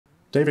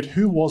David,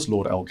 who was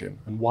Lord Elgin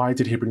and why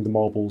did he bring the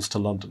marbles to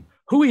London?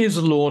 Who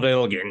is Lord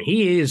Elgin?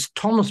 He is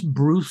Thomas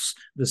Bruce,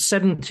 the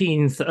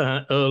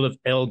 17th Earl of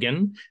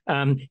Elgin.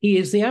 He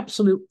is the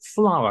absolute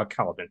flower,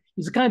 Calvin.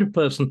 He's the kind of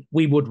person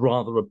we would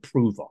rather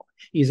approve of.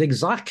 He's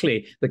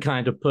exactly the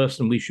kind of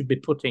person we should be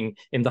putting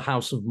in the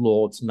House of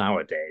Lords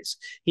nowadays.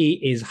 He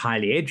is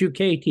highly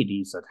educated.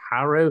 He's at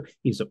Harrow.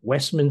 He's at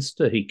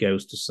Westminster. He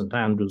goes to St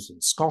Andrews in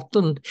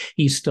Scotland.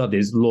 He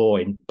studies law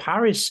in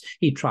Paris.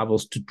 He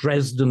travels to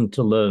Dresden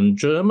to learn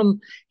German.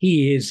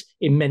 He is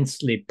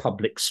immensely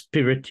public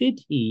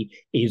spirited. He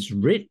is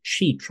rich.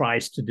 He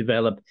tries to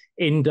develop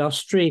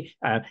industry.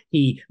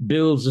 He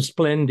builds a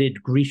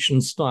splendid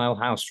Grecian-style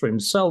house for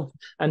himself,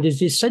 and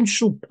his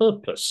essential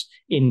purpose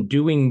in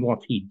doing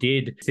what he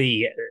did,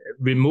 the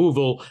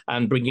removal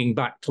and bringing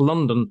back to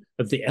London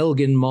of the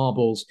Elgin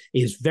Marbles,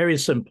 is very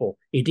simple.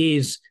 It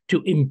is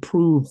to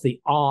improve the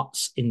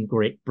arts in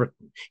Great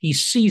Britain. He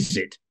sees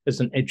it as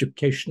an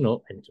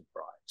educational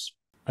enterprise.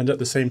 And at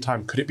the same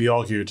time, could it be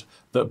argued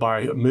that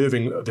by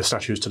moving the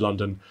statues to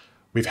London,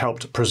 we've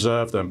helped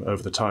preserve them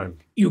over the time?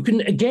 You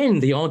can,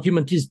 again, the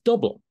argument is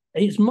double.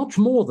 It's much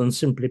more than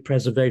simply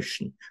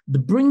preservation. The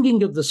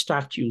bringing of the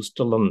statues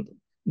to London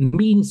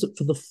means that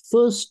for the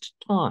first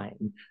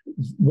time,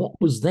 what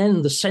was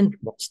then the centre,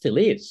 what still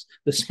is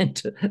the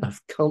centre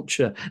of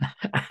culture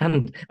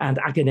and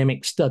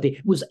academic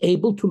study, was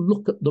able to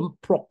look at them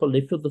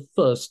properly for the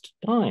first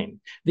time.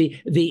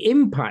 The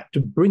impact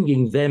of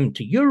bringing them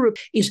to Europe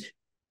is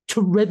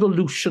to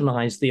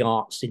revolutionize the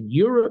arts in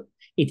Europe.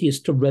 It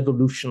is to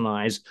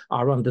revolutionize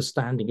our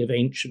understanding of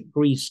ancient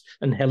Greece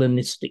and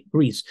Hellenistic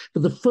Greece. For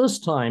the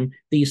first time,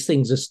 these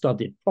things are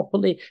studied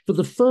properly. For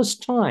the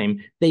first time,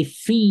 they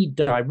feed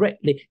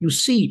directly. You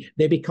see,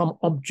 they become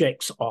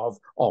objects of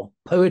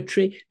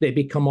poetry. They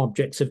become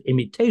objects of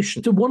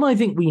imitation. So what I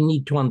think we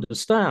need to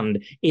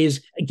understand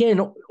is, again,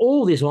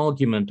 all this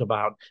argument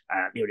about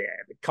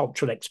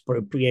cultural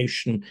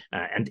expropriation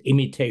and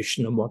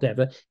imitation and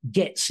whatever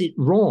gets it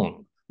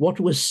wrong. What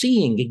we're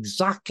seeing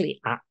exactly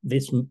at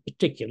this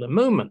particular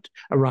moment,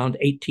 around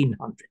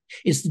 1800,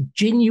 is the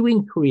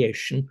genuine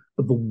creation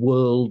of a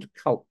world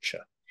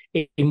culture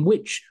in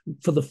which,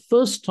 for the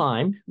first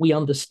time, we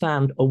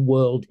understand a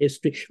world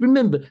history.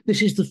 Remember,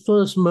 this is the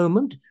first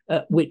moment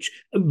at which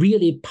a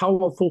really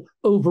powerful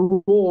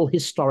overall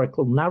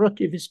historical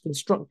narrative is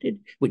constructed,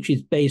 which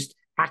is based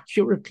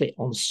accurately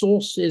on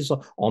sources,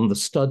 on the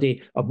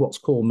study of what's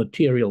called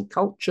material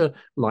culture,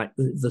 like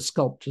the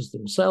sculptures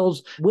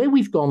themselves. Where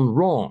we've gone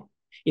wrong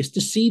is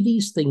to see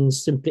these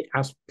things simply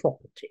as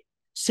property,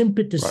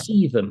 simply to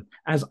see them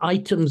as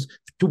items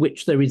to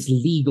which there is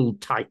legal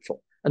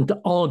title, and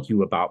to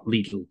argue about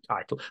legal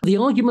title. The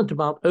argument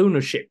about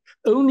ownership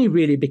only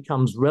really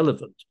becomes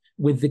relevant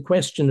with the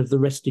question of the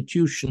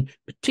restitution,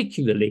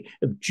 particularly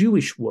of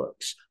Jewish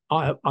works,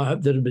 that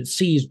have been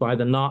seized by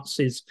the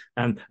Nazis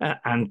and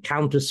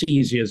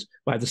counter-seizures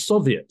by the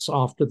Soviets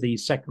after the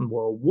Second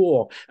World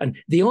War. And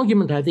the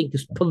argument, I think,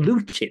 has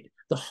polluted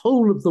the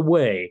whole of the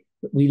way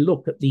that we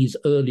look at these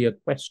earlier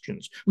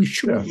questions. We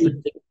shouldn't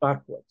think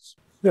backwards.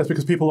 Yes,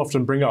 because people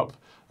often bring up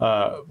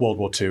World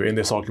War II in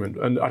this argument,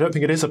 and I don't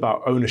think it is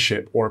about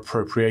ownership or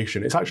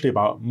appropriation. It's actually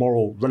about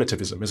moral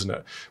relativism, isn't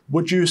it?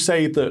 Would you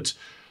say that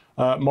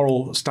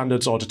moral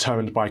standards are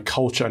determined by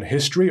culture and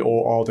history,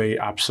 or are they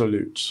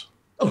absolute?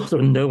 Oh,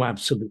 there are no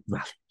absolute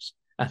values.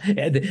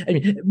 I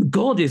mean,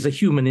 God is a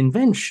human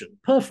invention,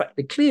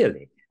 perfectly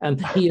clearly,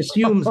 and he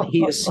assumes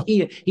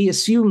he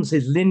assumes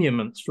his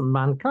lineaments from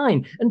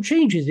mankind and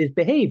changes his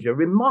behaviour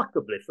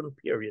remarkably from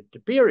period to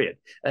period,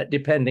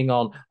 depending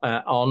on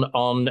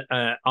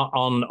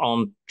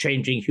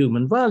changing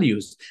human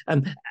values.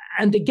 And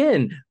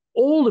again,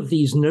 all of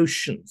these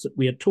notions that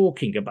we are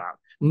talking about,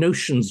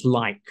 notions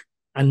like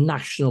a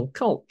national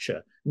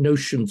culture,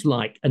 notions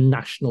like a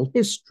national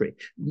history,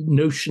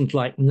 notions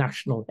like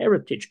national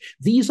heritage.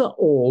 These are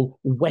all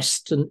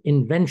Western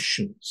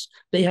inventions.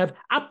 They have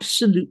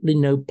absolutely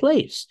no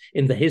place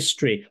in the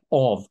history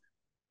of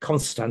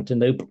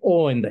Constantinople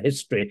or in the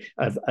history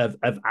of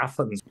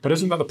Athens. But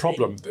isn't that the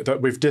problem,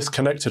 that we've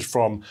disconnected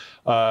from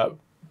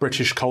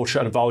British culture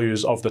and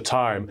values of the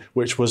time,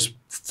 which was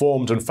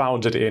formed and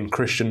founded in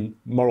Christian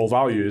moral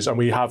values, and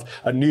we have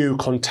a new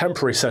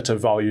contemporary set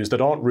of values that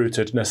aren't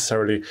rooted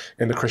necessarily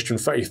in the Christian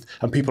faith,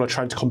 and people are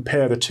trying to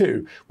compare the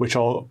two, which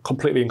are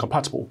completely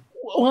incompatible?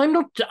 Well,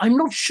 I'm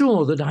not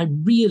sure that I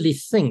really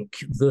think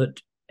that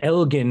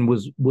Elgin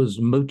was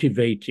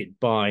motivated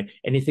by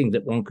anything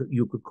that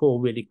you could call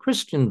really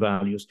Christian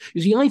values.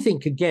 You see, I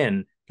think,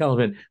 again,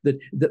 Calvin, that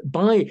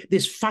by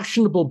this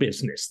fashionable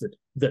business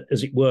that,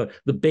 as it were,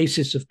 the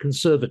basis of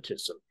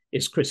conservatism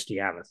is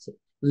Christianity,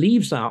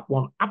 leaves out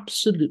one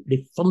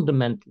absolutely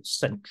fundamental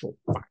central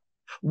fact.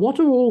 What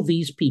are all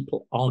these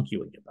people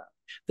arguing about?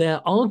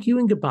 They're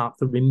arguing about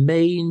the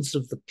remains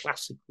of the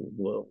classical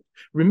world.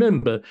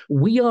 Remember,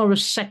 we are a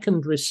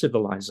secondary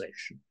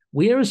civilization.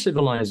 We are a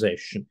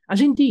civilization,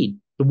 as indeed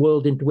the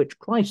world into which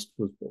Christ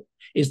was born,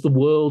 is the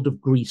world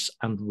of Greece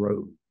and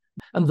Rome.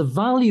 And the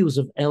values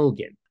of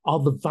Elgin are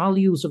the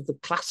values of the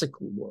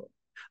classical world.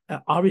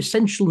 our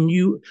essential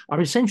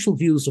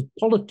views of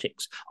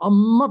politics are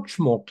much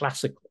more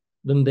classical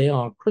than they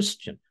are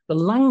Christian. The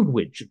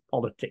language of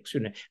politics,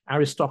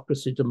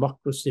 aristocracy,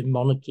 democracy,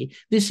 monarchy,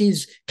 this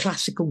is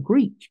classical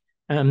Greek.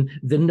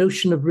 The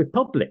notion of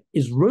republic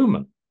is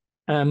Roman.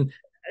 But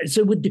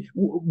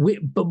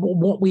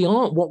what we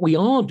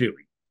are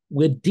doing,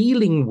 we're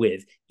dealing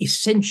with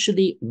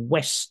essentially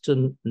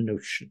Western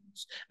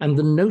notions. And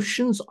the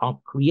notions are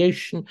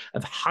creation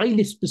of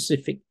highly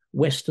specific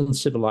Western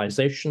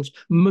civilizations,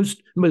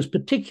 most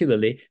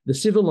particularly the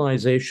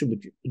civilization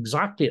which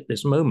exactly at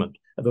this moment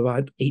of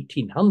about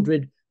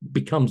 1800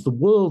 becomes the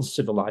world's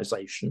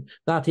civilization,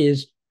 that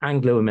is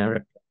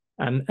Anglo-America.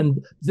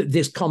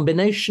 This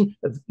combination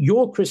of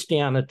your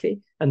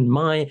Christianity and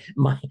my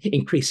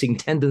increasing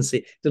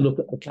tendency to look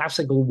at the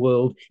classical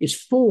world is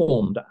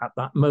formed at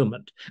that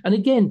moment. And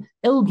again,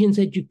 Elgin's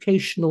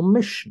educational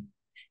mission,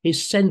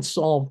 his sense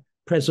of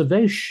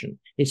preservation,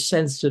 his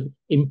sense of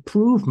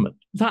improvement,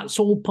 that's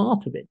all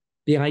part of it.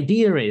 The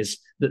idea is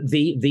that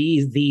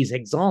these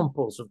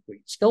examples of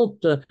Greek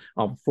sculpture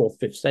of 4th,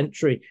 5th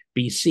century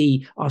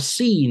BC are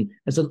seen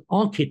as an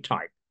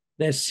archetype.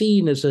 They're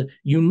seen as a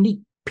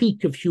unique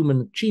peak of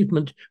human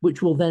achievement,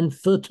 which will then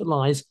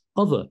fertilize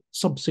other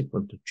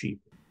subsequent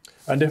achievements.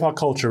 And if our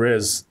culture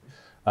is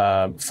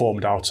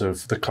formed out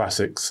of the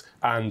classics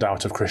and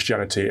out of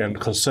Christianity, and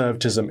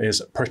conservatism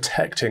is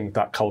protecting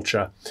that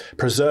culture,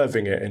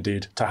 preserving it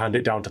indeed, to hand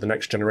it down to the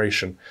next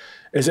generation,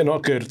 is it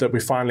not good that we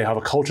finally have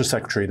a culture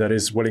secretary that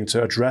is willing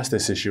to address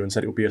this issue and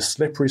said it will be a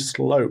slippery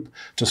slope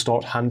to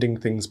start handing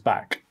things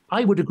back?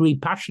 I would agree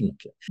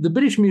passionately. The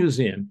British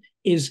Museum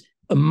is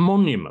a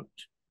monument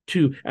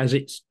to, as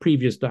its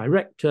previous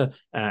director,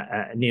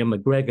 Neil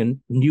MacGregor,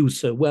 knew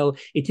so well,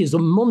 it is a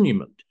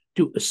monument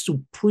to a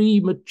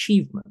supreme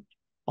achievement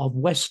of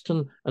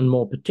Western and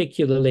more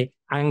particularly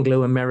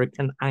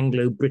Anglo-American,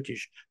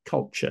 Anglo-British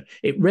culture.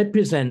 It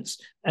represents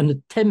an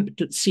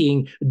attempt at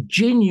seeing a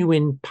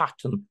genuine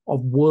pattern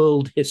of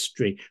world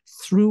history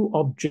through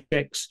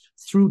objects,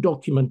 through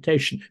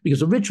documentation,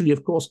 because originally,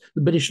 of course,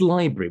 the British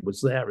Library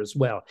was there as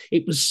well.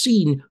 It was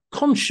seen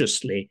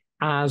consciously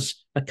as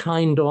a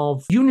kind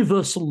of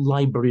universal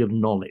library of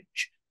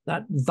knowledge.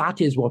 That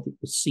is what it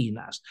was seen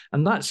as.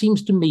 And that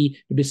seems to me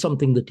to be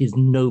something that is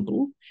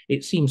noble.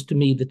 It seems to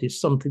me that is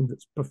something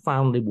that's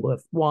profoundly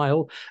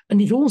worthwhile.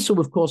 And it also,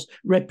 of course,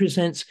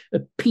 represents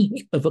a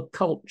peak of a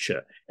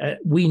culture.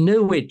 We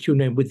know it,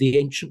 with the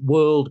ancient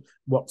world,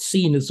 what's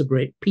seen as a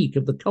great peak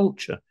of the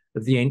culture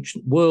of the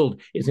ancient world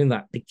is in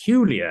that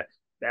peculiar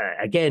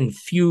again,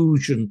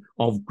 fusion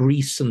of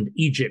Greece and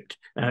Egypt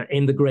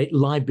in the great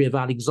Library of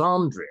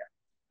Alexandria.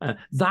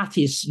 That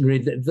is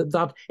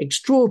that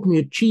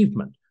extraordinary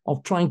achievement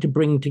of trying to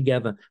bring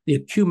together the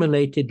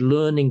accumulated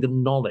learning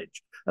and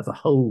knowledge of a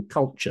whole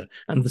culture.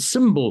 And the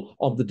symbol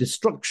of the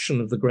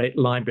destruction of the great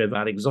Library of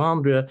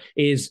Alexandria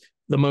is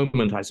the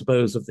moment, I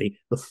suppose, of the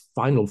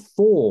final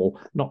fall,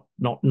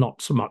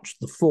 not so much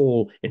the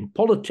fall in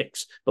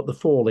politics, but the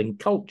fall in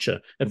culture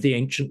of the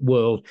ancient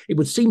world. It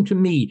would seem to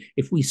me,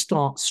 if we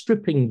start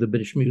stripping the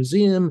British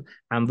Museum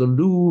and the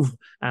Louvre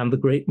and the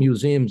great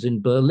museums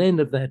in Berlin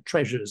of their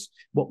treasures,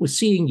 what we're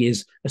seeing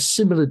is a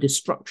similar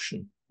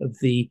destruction of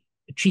the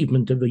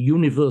achievement of a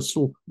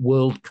universal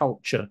world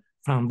culture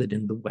founded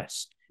in the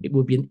West. It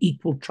would be an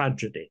equal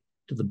tragedy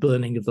to the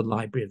burning of the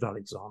Library of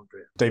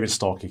Alexandria. David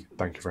Starkey,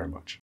 thank you very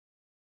much.